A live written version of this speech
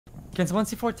Can someone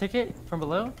C4 take it from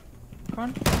below?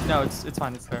 Kron? No, it's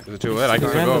fine. It's there. Is it too late? I can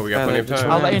still go. We got plenty of time.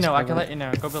 I'll let you know. I can let you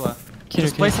know. Go below.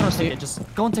 Just place it on ticket. Just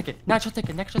go and take it. Natural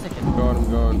ticket. Natural ticket.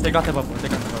 I'm going. They got the bubble. They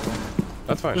got the bubble.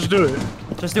 That's fine. Just do it.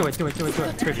 Just do it. Do it. Do it. Do it.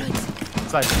 It's crazy.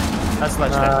 Sledge. That's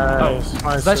sledge.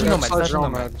 Sledge nomad. Sledge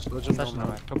nomad. Sledge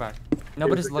nomad. Go back.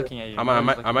 Nobody's looking at you.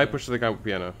 I might push the guy with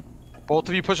piano. Both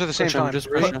of you push at the same time.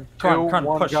 Just push. Come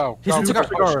on, push. He's in cigar.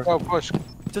 Go, push.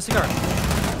 Just cigar.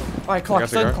 Alright, clock.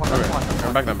 Stay clock.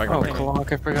 I'm back then. Oh,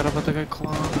 clock. I forgot about the guy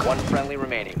clock. One friendly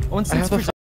remaining. One I have the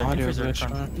audio glitch.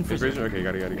 Freezer? Okay,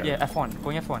 got it. Yeah, F1.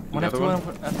 Going F1. One F2, one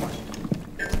F1.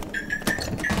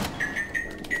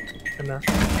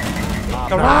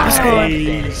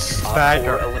 Nice.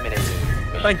 Bagger.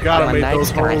 Thank God I made those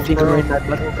holes, bro.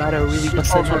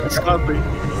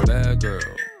 Bad girl.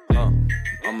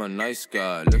 I'm a nice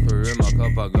guy. Liquor in my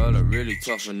cup, I gotta really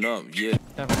toughen up. Yeah.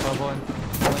 Have a bubble in.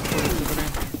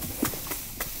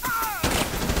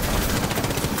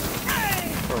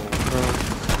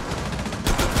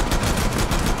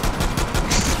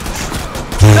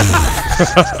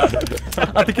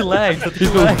 I think it lagged.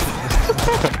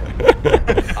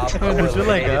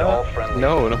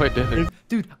 No, I didn't.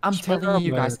 Dude, I'm telling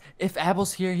you guys, if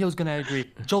Abel's here, he was gonna agree.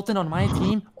 Jolton on my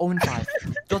team, 0-5.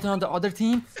 Jolton on the other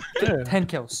team, 10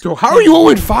 kills. So how are you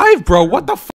 0-5, bro? What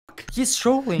the fuck? He's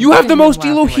trolling. You have the most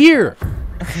elo here.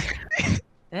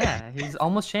 Yeah, he's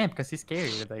almost champ because he's scary.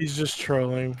 Like. He's just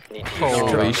trolling.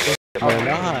 Holy shit. I'm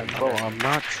not, bro. I'm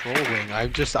not trolling.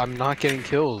 I'm not getting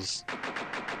kills.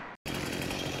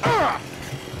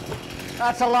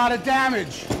 That's a lot of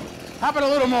damage. How about a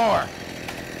little more?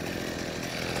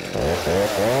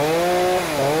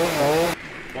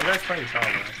 One guy's playing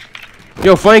shower.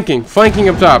 Yo, flanking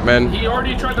up top, man. He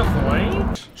already tried to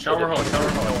flank. Shower hole.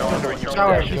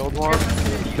 Killed one.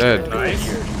 Dead. Nice.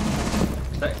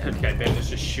 Okay, Ben is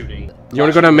just shooting. You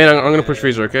wanna go down mid? I'm gonna push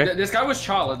freezer, okay? This guy was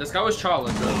Chala. Bro.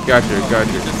 Got you.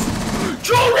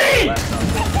 Jewelry!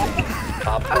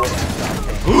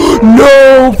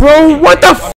 No, bro. What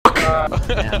the fuck?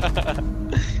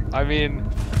 I mean,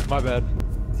 my bad.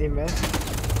 Did he miss?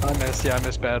 I missed. Yeah, I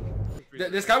missed bad.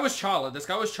 This guy was Chala.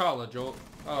 Joel.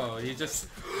 Oh, he just.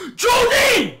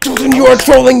 Jolton! Jolton, you are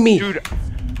trolling me. Dude,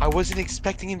 I wasn't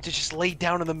expecting him to just lay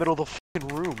down in the middle of the fucking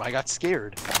room. I got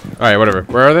scared. Alright, whatever.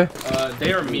 Where are they?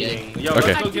 They are meeting. Yo,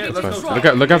 Okay. let's go.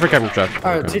 Look out for Captain Trap.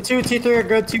 Alright, Okay. T2, T3 are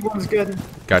good, T1's good.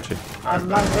 Gotcha. I'm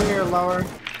not linear lower.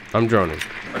 I'm droning.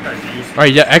 Okay,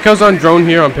 Alright, yeah, Echo's on drone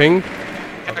here on ping.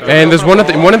 And there's one at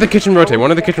the kitchen rotate.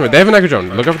 They have an Echo drone.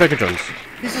 Look out for the Echo drones.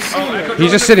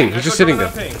 He's just sitting there.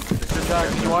 Jack,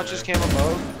 can you watch this cam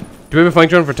above? Do we have a flank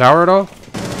drone for tower at all?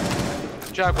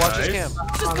 Jack, watch this cam.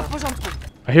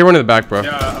 I hear one in the back, bro.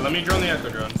 Yeah, let me drone the Echo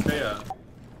drone. Stay up.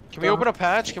 Can we open a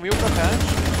patch?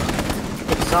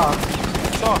 It's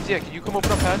soft. Soft, yeah. Can you come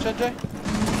open a patch, NJ?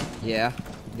 Yeah,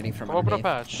 getting from Come open a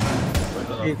patch.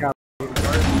 He got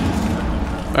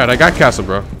Alright, I got castle,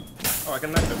 bro. Oh, I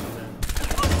can knife him.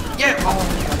 Yeah!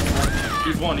 Oh.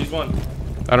 He's one.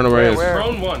 I don't know where he is.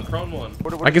 Prone one.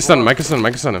 I can stun him. him.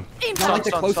 Not like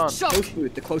the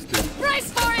close booth.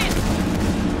 Brace for it!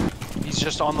 He's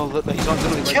just on the he's on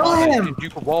literally Kill him! You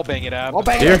can wallbang it, Ab.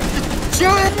 Here.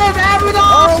 Shoot him, Abaddon!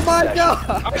 Oh my god!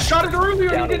 I shot it earlier,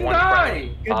 he didn't die!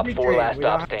 Top 4 last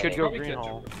stop standing. Could go green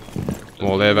hole.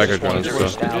 Well, they have Echo drones, so.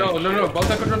 No,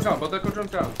 both Echo drums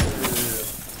down.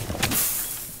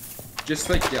 Just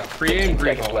like, pre-aim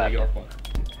green hole when you go for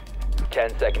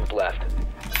 10 seconds left.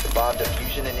 Bomb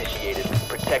diffusion initiated.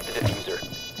 Protect the diffuser.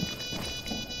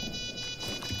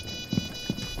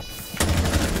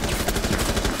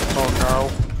 Oh no.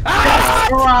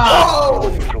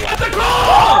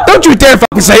 Don't you dare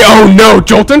fucking say, oh no,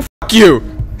 Jolton! Fuck you!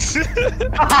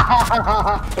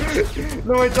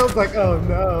 No, I don't like, oh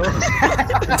no.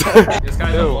 This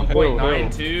guy's a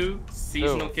 1.92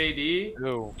 seasonal KD,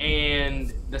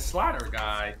 and the Slatter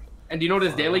guy. And do you know what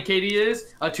his daily KD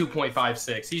is? A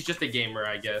 2.56. He's just a gamer,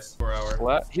 I guess, 4 hour.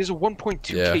 What? He's a 1.2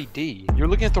 KD. You're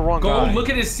looking at the wrong guy. Go look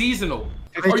at his seasonal.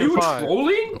 Are you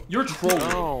trolling? You're trolling.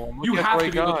 No, you have to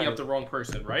be looking up the wrong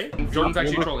person, right? Jordan's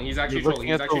actually trolling. He's actually trolling.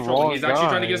 He's actually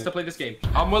trying to get us to play this game.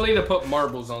 I'm willing to put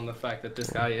marbles on the fact that this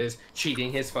guy is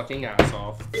cheating his fucking ass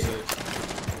off.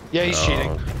 Yeah, he's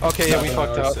cheating. Okay, yeah, we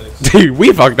fucked up. Dude,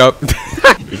 we fucked up.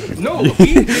 No,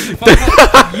 we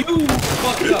fucked up. You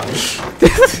fucked up.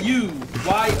 You.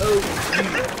 Y-O-U.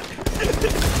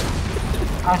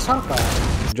 I saw that.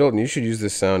 Jolton, you should use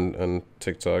this sound on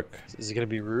TikTok. Is it gonna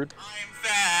be rude? I'm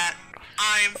fat.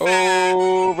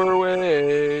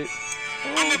 Overweight.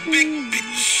 I'm a big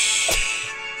bitch.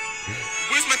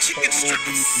 Where's my chicken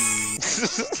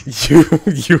strips?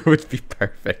 You would be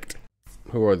perfect.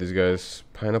 Who are these guys?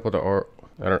 Pineapple to or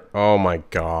I don't. Oh my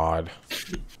god.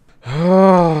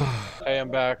 Hey, I'm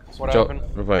back. What happened?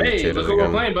 We're playing Hey, potatoes look what we're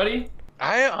again. playing, buddy.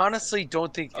 I honestly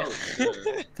don't think.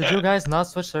 Did you guys not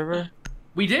switch server?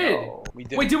 We did. No, we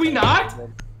did. Wait, did we not?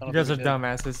 You guys are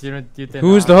dumbasses. You did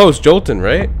Who was the not. host? Jolton,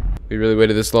 right? We really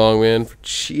waited this long, man, for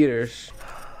cheaters.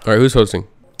 All right, who's hosting?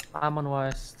 I'm on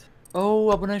West. Oh,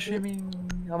 I'm on streaming.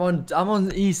 I'm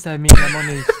on East. I mean, I'm on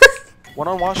East. One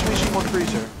on washing machine, one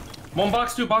freezer. One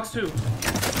box two, box two.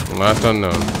 Last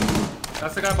unknown.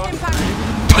 That's the guy box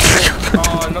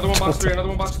three. Another one box three, another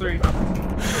one box three.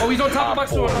 Oh, he's on top of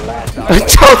box two.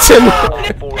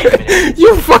 Jolton!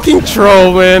 You fucking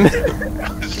troll, man.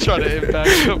 Just trying to impact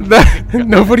him.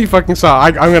 Nobody fucking saw.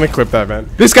 I'm gonna clip that, man.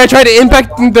 This guy tried to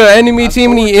impact the enemy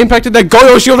team and he impacted the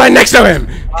Goyo shield right next to him.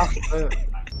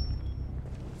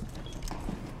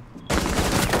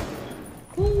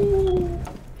 You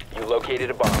located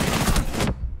a bomb.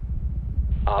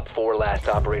 Op 4 last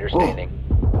operator standing.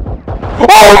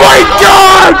 Oh my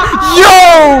god!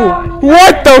 Yo!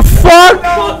 What the fuck?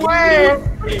 No way!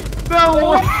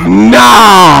 No way!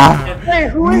 Nah! Hey,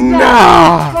 who is Nah!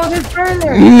 that? Oh, this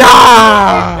burner!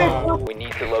 Nah! We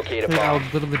need to locate a Dude, I'll bomb.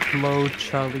 literally blow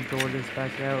Charlie Jordan's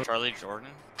back out. Charlie Jordan?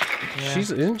 Yeah,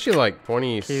 Isn't she like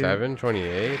 27,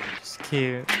 28? she's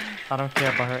cute. I don't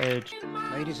care about her age.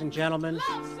 Ladies and gentlemen,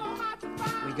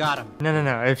 we got him.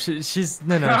 No. If she's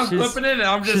I'm flipping it.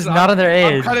 I'm just. she's not on their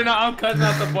age. I'm cutting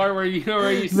out the part where you No.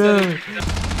 said it.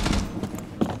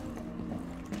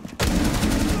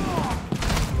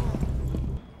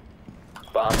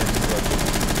 Bomb is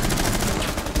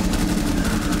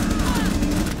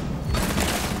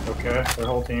Okay, their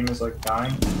whole team is like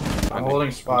dying. I'm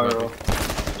holding Spiral.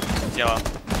 Yellow.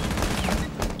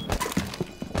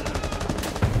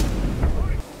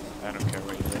 I don't care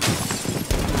what you think.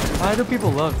 Why do people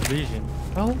love Legion?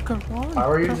 Oh, come on. How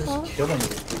are you come just on. killing me?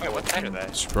 Wait, what side are they?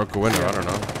 Just broke a window, I don't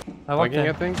know. I want Flanking,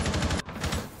 I that. think?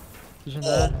 Legion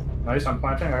dead. Nice, I'm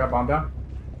planting. I got bomb down.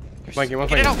 Flanking, one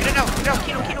Get it flanking. out, get it out, get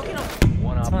it out, get it out.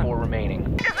 one op fine. 4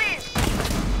 remaining.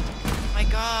 Oh my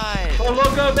god. Oh,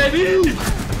 loco, baby!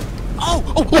 Oh!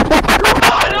 Oh my god!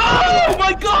 Oh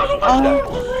my god!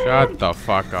 Shut the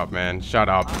fuck up, man. Shut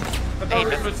up. I thought we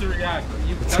were supposed to react.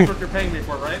 That's what you're paying me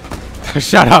for, right?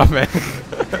 Shut up, man.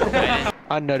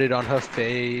 I nutted on her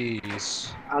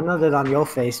face. I nutted on your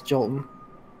face, Jolton.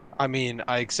 I mean,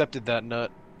 I accepted that nut,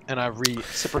 and I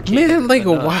reciprocated. Man, like,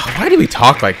 the nut. wow, why do we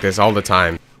talk like this all the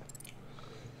time?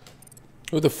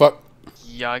 Who the fuck?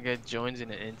 Yaga joins in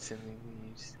an instant.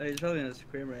 Oh, he's probably gonna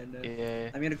scream right now.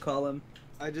 Yeah. I'm gonna call him.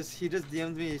 He just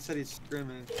DM'd me, he said he's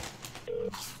screaming.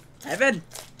 Evan!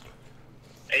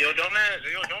 Hey, yo, dumbass!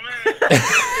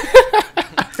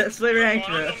 That's my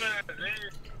reaction, bro.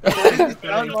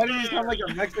 Why do you sound like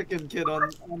a Mexican kid on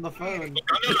the phone?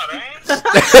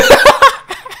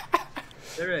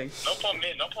 Ring. No por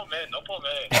mí, no por mí, no por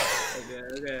mí.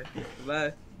 Okay.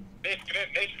 Bye.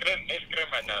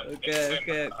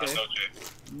 Okay.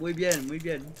 Muy bien.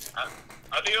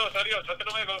 Adiós, hasta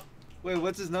luego. Wait,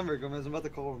 what's his number, Gomez? I'm about to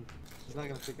call him. He's not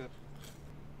gonna pick up.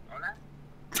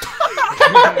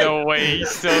 No way,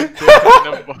 he's so good in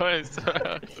the bus.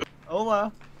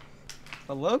 Hola.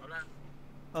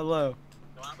 Hello?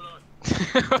 I'm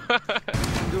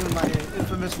doing my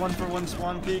infamous 1-for-1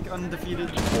 spawn peek, undefeated.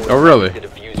 Oh, really? To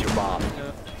defuse your bomb.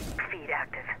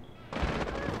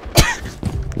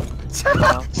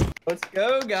 Let's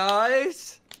go,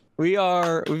 guys! We've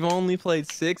only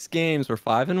played 6 games. We're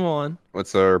 5-1.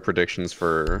 What's our predictions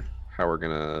for how we're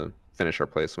gonna finish our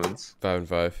placements?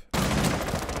 5-5.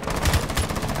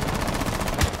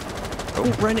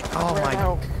 Oh, Brennan! Oh my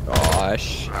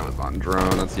gosh! I was on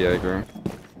drone. That's Jaeger.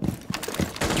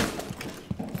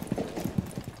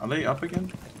 Are they up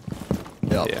again?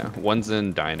 Yep. Yeah, one's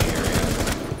in dining area.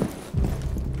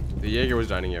 The Jaeger was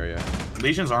dining area.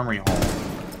 Legion's Armory Hall.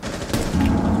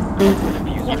 You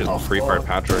just free fire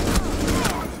Patrick.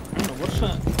 What's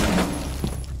that?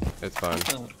 It's fine.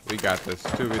 We got this.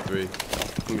 2v3.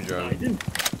 Let me drone. If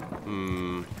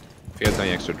you guys have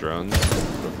any extra drones,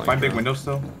 Find big window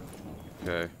still.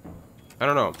 Okay. I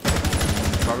don't know.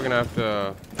 Probably gonna have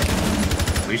to.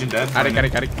 Legion dead. Attic.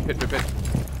 Pit.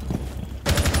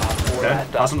 Dead.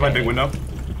 Toss him by big window.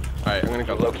 Alright, I'm gonna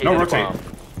go. No, rotate.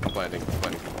 I'm planting.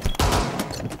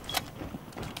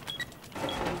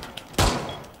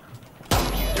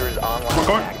 User is online. We're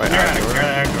going. You're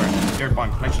attic. You're fine.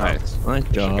 Nice job. Nice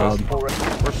job.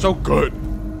 We're so good.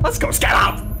 Let's go. Scat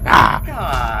out.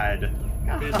 God.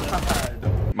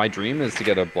 My dream is to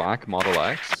get a black Model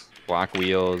X, black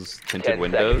wheels, tinted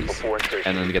windows,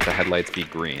 and then get the headlights be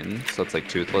green. So it's like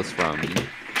toothless from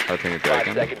How to Train Your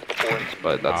Dragon.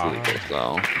 But that's illegal,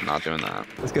 so I'm not doing that.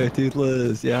 Let's go,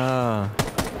 Toothless. Yeah.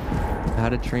 How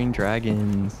to Train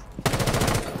Dragons.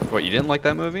 What, you didn't like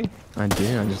that movie? I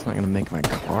do. I'm just not gonna make my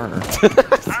car. It's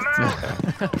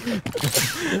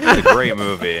a great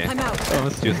movie.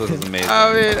 Toothless is amazing.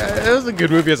 I mean, it was a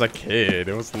good movie as a kid.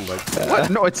 It wasn't like that. What?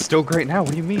 No, it's still great now.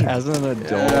 What do you mean? As an adult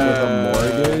with a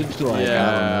mortgage, like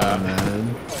I don't know,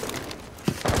 man.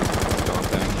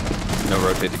 Daunting. No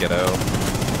rotate to get out.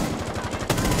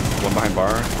 One behind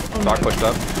bar. Doc pushed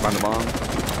up. Behind the bomb.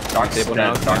 Doc's Table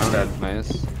dead. now. Doc's dead.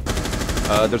 Nice.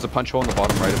 There's a punch hole in the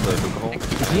bottom right of the hookah hole.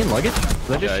 Is he in luggage?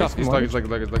 Did I just shot he's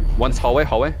luggage. One's hallway.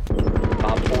 Nice.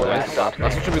 That's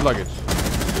what should be luggage.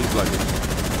 He's luggage.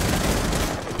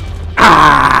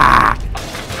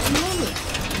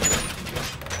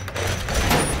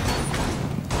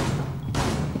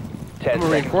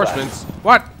 Reinforcements.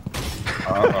 What?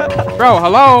 Bro,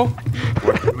 hello?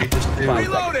 What did we just do?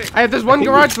 I had this one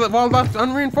garage wall left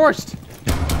unreinforced.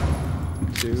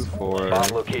 2, 4, Bomb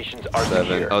locations are 7.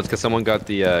 secure. Oh, it's because someone got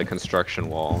the construction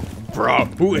wall. Bro,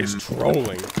 who is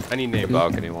trolling? I need names.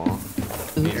 Balcony wall.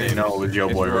 No, it's your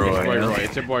boy Roy.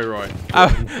 It's your boy Roy.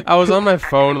 I was on my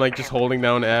phone, like, just holding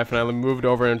down F, and I moved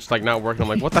over and it's like not working. I'm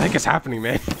like, what the heck is happening,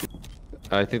 man?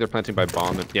 I think they're planting by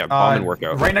bomb. Yeah, bomb and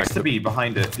workout. Right next to B,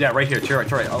 behind it. Yeah, right here. To your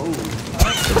right. Oh.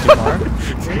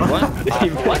 What?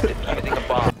 Using a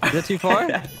bomb. Is that too far?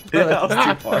 Yeah, that was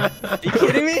too far. Are you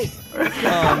kidding me?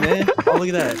 Oh man! Oh look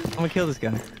at that! I'm gonna kill this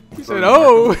guy. He said,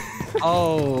 "Oh."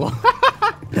 Oh.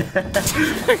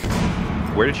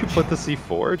 Where did you put the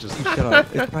C4? Just shut up.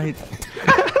 It's right.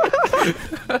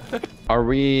 Are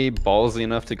we ballsy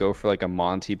enough to go for like a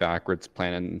Monty backwards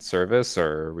plan and service,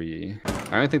 or are we?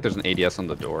 I don't think there's an ADS on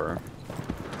the door.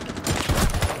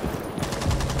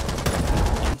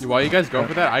 While you guys go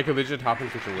for that, I could legit hop in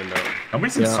kitchen window.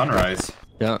 Nobody's in sunrise.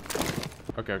 Yeah.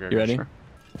 Okay. You ready? Sure.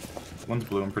 One's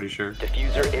blue, I'm pretty sure.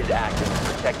 Diffuser is active.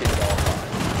 Protected at all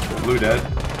times. Blue dead.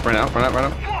 Run out.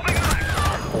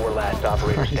 4 last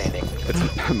operator standing. It's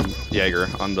Jaeger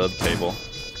on the table.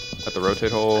 At the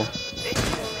rotate hole.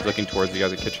 Looking towards you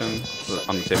guys at kitchen.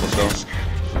 On the table still.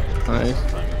 Nice.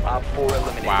 Op 4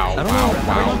 eliminated.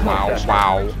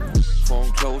 Wow.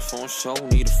 Phone close, phone show,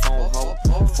 need a phone hoe.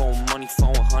 Phone money,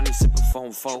 phone honey, sipping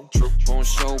phone foe. Phone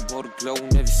show, blow the glow,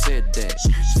 never said that.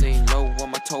 Staying low on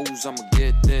my toes, I'ma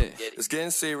get that. It's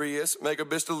getting serious, make a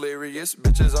bitch delirious.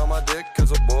 Bitches on my dick,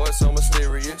 cause a boy so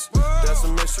mysterious. That's a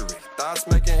mystery, thoughts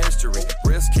making history.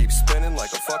 Wrist keeps spinning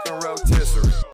like a fucking rotisserie.